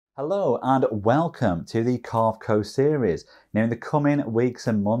Hello and welcome to the Carveco series. Now in the coming weeks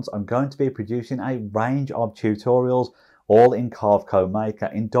and months I'm going to be producing a range of tutorials all in Carveco Maker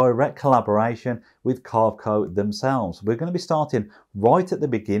in direct collaboration with Carveco themselves. We're going to be starting right at the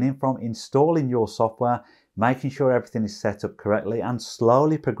beginning from installing your software, making sure everything is set up correctly and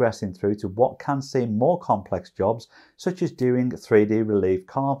slowly progressing through to what can seem more complex jobs such as doing 3D relief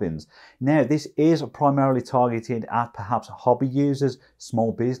carvings. Now this is primarily targeted at perhaps hobby users,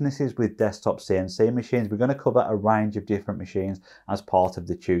 small businesses with desktop CNC machines. We're going to cover a range of different machines as part of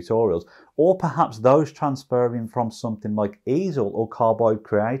the tutorials, or perhaps those transferring from something like Easel or Carbide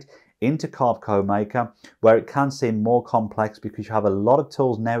Create into Carveco Maker, where it can seem more complex because you have a lot of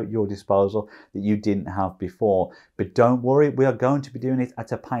tools now at your disposal that you didn't have before. But don't worry, we are going to be doing it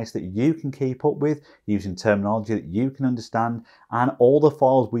at a pace that you can keep up with, using terminology that you can understand, and all the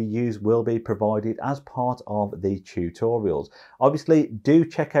files we use will be provided as part of the tutorials. Obviously, do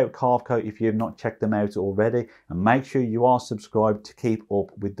check out Carveco if you have not checked them out already, and make sure you are subscribed to keep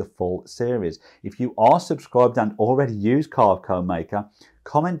up with the full series. If you are subscribed and already use Carveco Maker,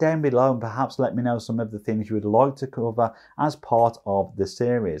 comment down below and perhaps let me know some of the things you would like to cover as part of the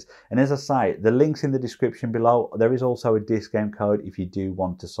series. And as I say, the link's in the description below. There is also a discount code if you do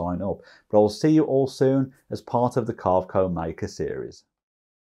want to sign up. But I'll see you all soon as part of the Carveco Maker series.